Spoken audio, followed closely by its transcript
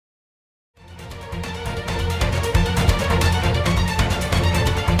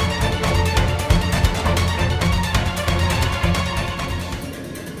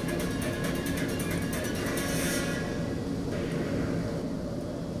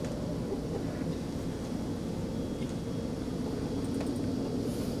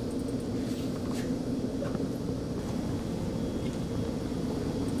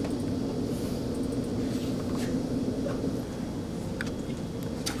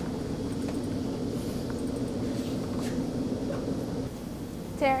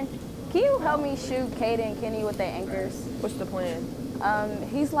Taryn, can you help me shoot Kaden and Kenny with their anchors? What's the plan?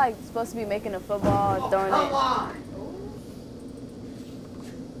 He's like supposed to be making a football, throwing it.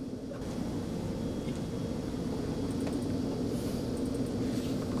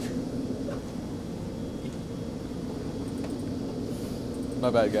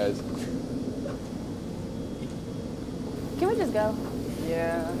 My bad, guys. Can we just go?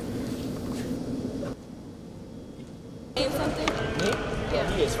 Yeah. Name something? Me? Yeah.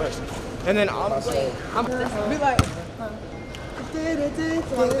 He is first. And then I'm be like,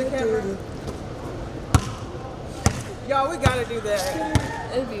 the camera. Y'all, we gotta do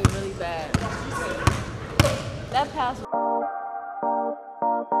that. It'd be really bad. That pass.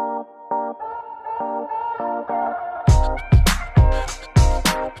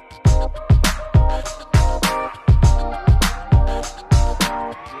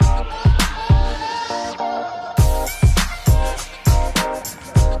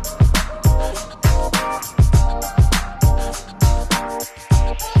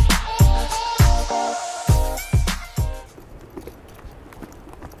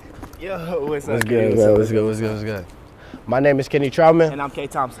 Yo, what's up? What's good, man? What's good? My name is Kenny Troutman. And I'm K.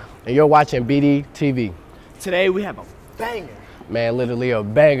 Thompson. And you're watching BDTV. Today we have a banger. Man, literally a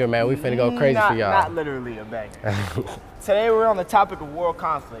banger, man. We finna go crazy for y'all. Not literally a banger. Today we're on the topic of world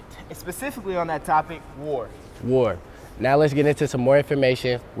conflict, and specifically on that topic, war. War. Now let's get into some more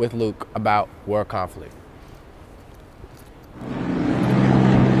information with Luke about world conflict.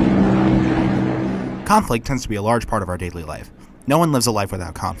 Conflict tends to be a large part of our daily life. No one lives a life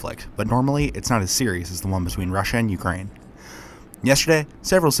without conflict, but normally it's not as serious as the one between Russia and Ukraine. Yesterday,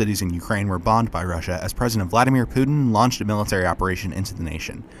 several cities in Ukraine were bombed by Russia as President Vladimir Putin launched a military operation into the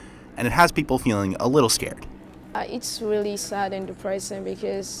nation, and it has people feeling a little scared. It's really sad and depressing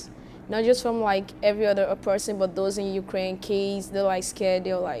because not just from like every other person, but those in Ukraine, kids, they're like scared,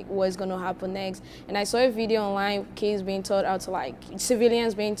 they're like, what's gonna happen next? And I saw a video online, kids being taught how to like,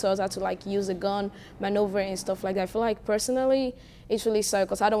 civilians being taught how to like use a gun, maneuver and stuff like that. I feel like personally, it's really sad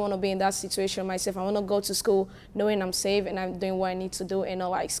because I don't want to be in that situation myself. I want to go to school knowing I'm safe and I'm doing what I need to do and not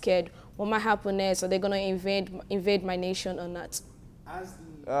like scared. What might happen next? Are they gonna invade my nation or not?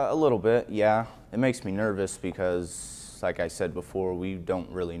 A little bit, yeah. It makes me nervous because, like I said before, we don't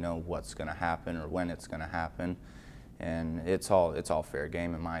really know what's going to happen or when it's going to happen, and it's all fair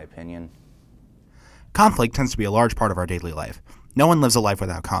game in my opinion. Conflict tends to be a large part of our daily life. No one lives a life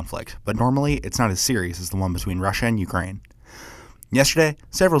without conflict, but normally it's not as serious as the one between Russia and Ukraine. Yesterday,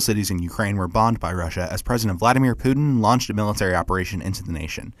 several cities in Ukraine were bombed by Russia as President Vladimir Putin launched a military operation into the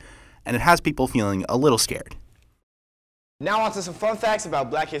nation, and it has people feeling a little scared. Now on to some fun facts about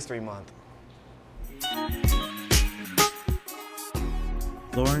Black History Month.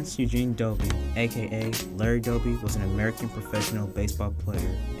 Lawrence Eugene Doby, aka Larry Doby, was an American professional baseball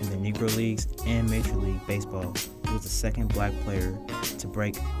player in the Negro Leagues and Major League Baseball. He was the second black player to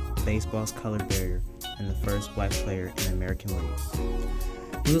break baseball's color barrier and the first black player in the American League.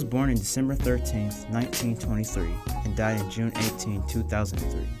 He was born on December 13, 1923, and died on June 18,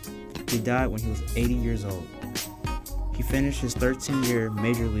 2003. He died when he was 80 years old. He finished his 13-year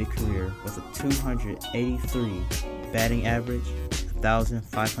Major League career with a 283 batting average,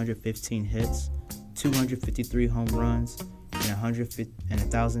 1,515 hits, 253 home runs, and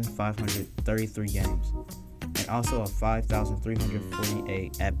 1,533 games, and also a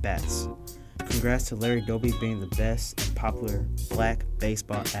 5,348 at-bats. Congrats to Larry Doby being the best and popular black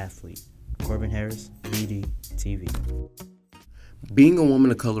baseball athlete. Corbin Harris, BDTV. Being a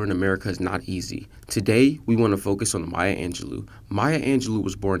woman of color in America is not easy. Today, we want to focus on Maya Angelou. Maya Angelou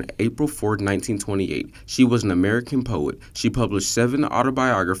was born April 4, 1928. She was an American poet. She published 7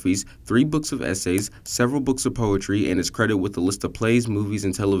 autobiographies, 3 books of essays, several books of poetry, and is credited with a list of plays, movies,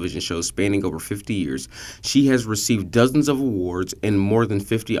 and television shows spanning over 50 years. She has received dozens of awards and more than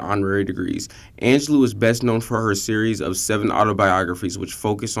 50 honorary degrees. Angelou is best known for her series of 7 autobiographies, which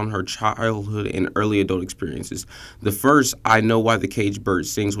focus on her childhood and early adult experiences. The first, I Know Why the Caged Bird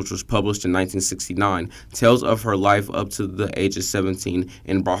Sings, which was published in 1969, tells of her life up to the age of 17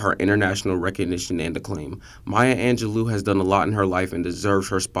 and brought her international recognition and acclaim. Maya Angelou has done a lot in her life and deserves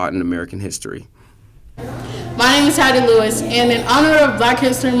her spot in American history. My name is Hattie Lewis, and in honor of Black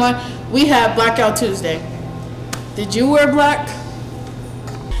History Month, we have Blackout Tuesday. Did you wear black?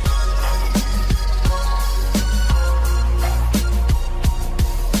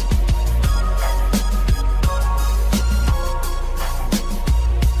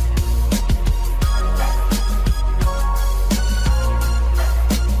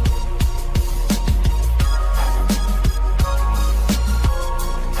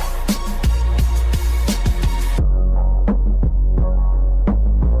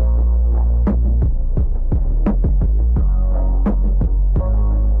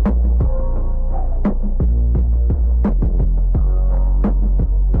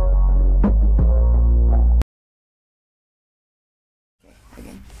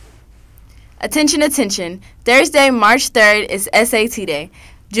 Attention, attention. Thursday, March 3rd is SAT Day.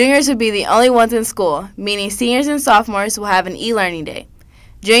 Juniors will be the only ones in school, meaning seniors and sophomores will have an e-learning day.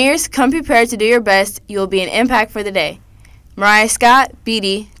 Juniors, come prepared to do your best. You will be an impact for the day. Mariah Scott,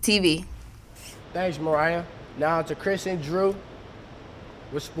 BDTV. Thanks, Mariah. Now to Chris and Drew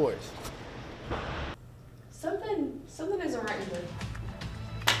with sports. Something isn't right here.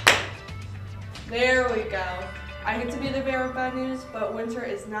 There we go. I hate to be the bearer of bad news, but winter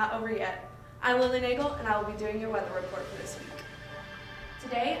is not over yet. I'm Lily Nagel, and I will be doing your weather report for this week.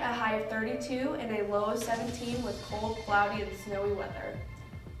 Today, a high of 32 and a low of 17 with cold, cloudy, and snowy weather.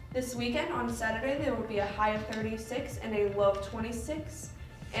 This weekend, on Saturday, there will be a high of 36 and a low of 26.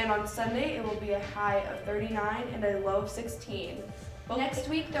 And on Sunday, it will be a high of 39 and a low of 16. Next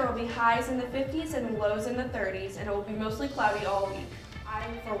week, there will be highs in the 50s and lows in the 30s, and it will be mostly cloudy all week. I,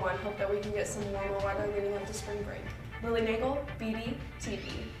 for one, hope that we can get some warmer weather leading up to spring break. Lily Nagel,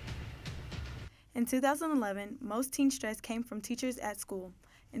 BDTV. In 2011, most teen stress came from teachers at school.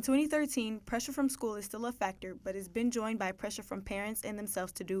 In 2013, pressure from school is still a factor, but has been joined by pressure from parents and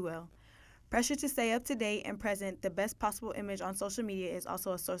themselves to do well. Pressure to stay up to date and present the best possible image on social media is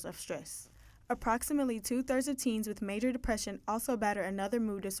also a source of stress. Approximately 2/3 of teens with major depression also battle another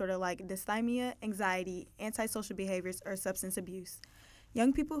mood disorder like dysthymia, anxiety, antisocial behaviors, or substance abuse.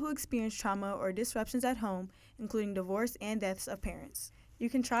 Young people who experience trauma or disruptions at home, including divorce and deaths of parents. You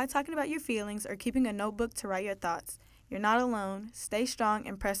can try talking about your feelings or keeping a notebook to write your thoughts. You're not alone. Stay strong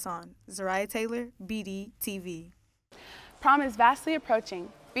and press on. Zariah Taylor, BDTV. Prom is vastly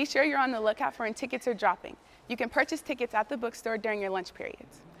approaching. Be sure you're on the lookout for when tickets are dropping. You can purchase tickets at the bookstore during your lunch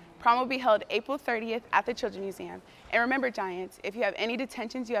periods. Prom will be held April 30th at the Children's Museum. And remember, Giants, if you have any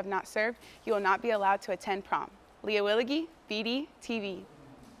detentions you have not served, you will not be allowed to attend prom. Leah Willigie, BDTV.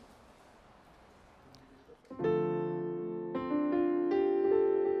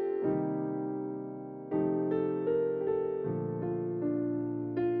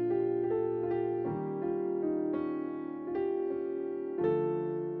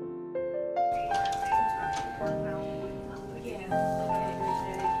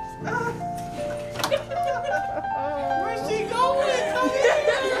 Where's she going? Come here!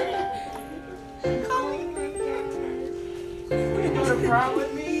 Come here! You go to prom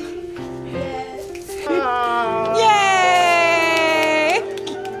with me? Yes. Yay!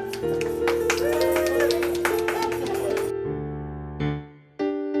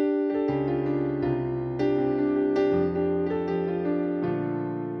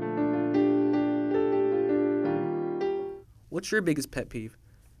 What's your biggest pet peeve?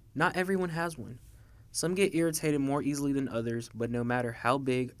 Not everyone has one. Some get irritated more easily than others, but no matter how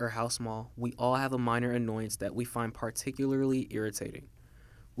big or how small, we all have a minor annoyance that we find particularly irritating.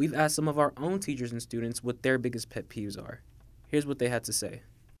 We've asked some of our own teachers and students what their biggest pet peeves are. Here's what they had to say.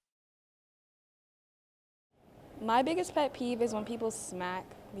 My biggest pet peeve is when people smack,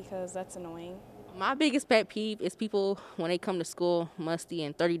 because that's annoying. My biggest pet peeve is people when they come to school musty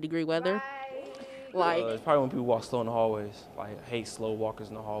in 30-degree weather. Like it's probably when people walk slow in the hallways. Like, I hate slow walkers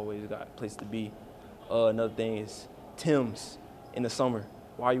in the hallways. Got a place to be. Another thing is Timbs in the summer.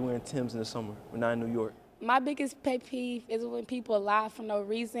 Why are you wearing Timbs in the summer? We're not in New York. My biggest pet peeve is when people lie for no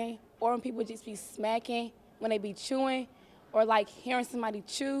reason, or when people just be smacking, when they be chewing, or like hearing somebody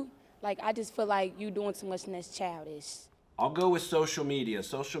chew. Like, I just feel like you doing too much and that's childish. I'll go with social media.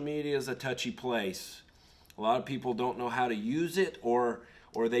 Social media is a touchy place. A lot of people don't know how to use it, or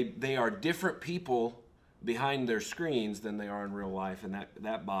they are different people behind their screens than they are in real life, and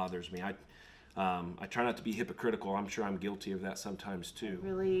that bothers me. I try not to be hypocritical. I'm sure I'm guilty of that sometimes too. I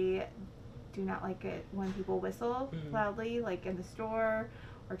really do not like it when people whistle loudly, like in the store,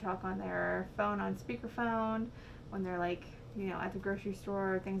 or talk on their phone on speakerphone, when they're like, you know, at the grocery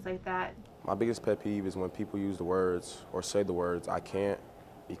store, things like that. My biggest pet peeve is when people use the words or say the words, "I can't,"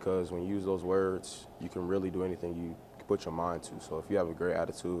 because when you use those words, you can really do anything you put your mind to. So if you have a great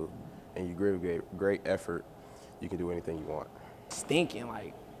attitude and you give great effort, you can do anything you want. Stinking,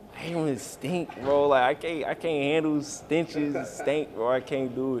 like, I hate when it stink, bro. Like, I can't handle stenches and stink, bro. I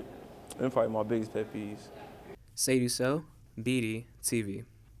can't do it. That's probably my biggest pet peeves. Say do so, BDTV.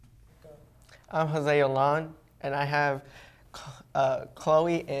 I'm Jose Olan, and I have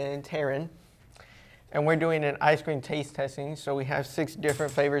Chloe and Taryn, and we're doing an ice cream taste testing, so we have 6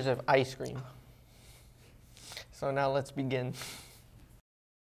 different flavors of ice cream. So now let's begin.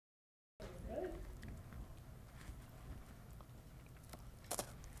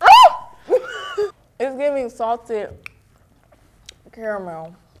 It's giving salted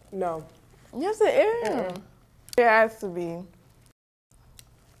caramel. No. Yes, it is. It has to be.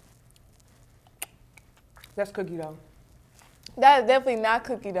 That's cookie dough. That is definitely not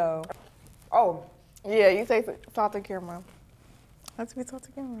cookie dough. Oh, yeah, you say salted caramel. That's be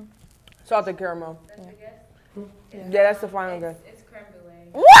salted caramel. Salted caramel. That's your guess? Yeah, that's the final guess. It's creme brulee.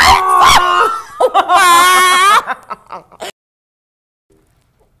 What?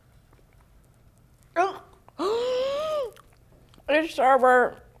 It's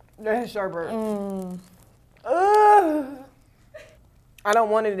sherbet. It's sherbet. I don't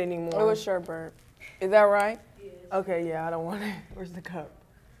want it anymore. It was sherbet. Is that right? Yes. Okay, yeah, I don't want it. Where's the cup?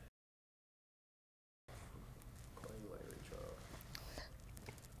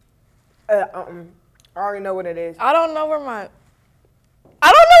 I already know what it is. I don't know where I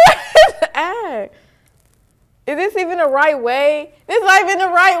don't know where it's at. Is this even the right way? This is not even the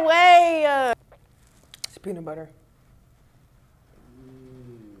right way. It's peanut butter.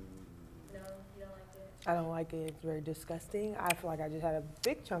 No, you don't like it? I don't like it. It's very disgusting. I feel like I just had a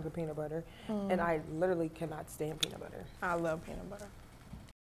big chunk of peanut butter, and I literally cannot stand peanut butter. I love peanut butter.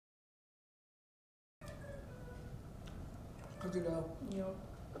 Cookie dough. Yep.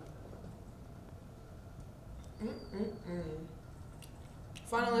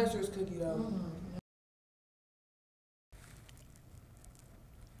 Final answer is cookie dough.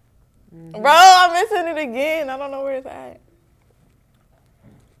 Bro, I'm missing it again. I don't know where it's at.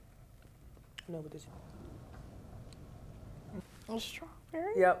 No, but this. It's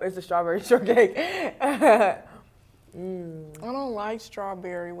strawberry? Yep, it's a strawberry shortcake. I don't like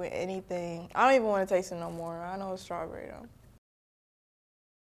strawberry with anything. I don't even want to taste it no more. I know it's strawberry though.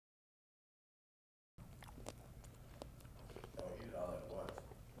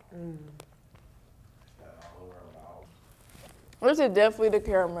 This is definitely the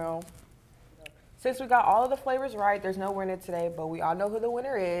caramel. Since we got all of the flavors right, there's no winner today, but we all know who the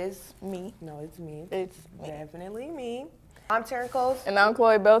winner is. Me. No, it's me. It's definitely me. I'm Taryn Coles. And I'm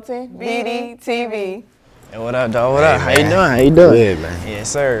Chloe Belton. BDTV. Hey, what up, dog? What up? How you doing? How you doing? Good, man.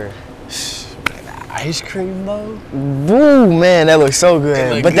 Yes, sir. Ice cream bowl? Woo, man, that looks so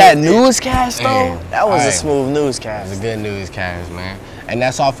good. But that newscast, though, that was a smooth newscast. It was a good newscast, man. And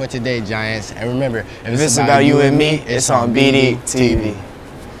that's all for today, Giants. And remember, if it's about you and me, it's on BDTV.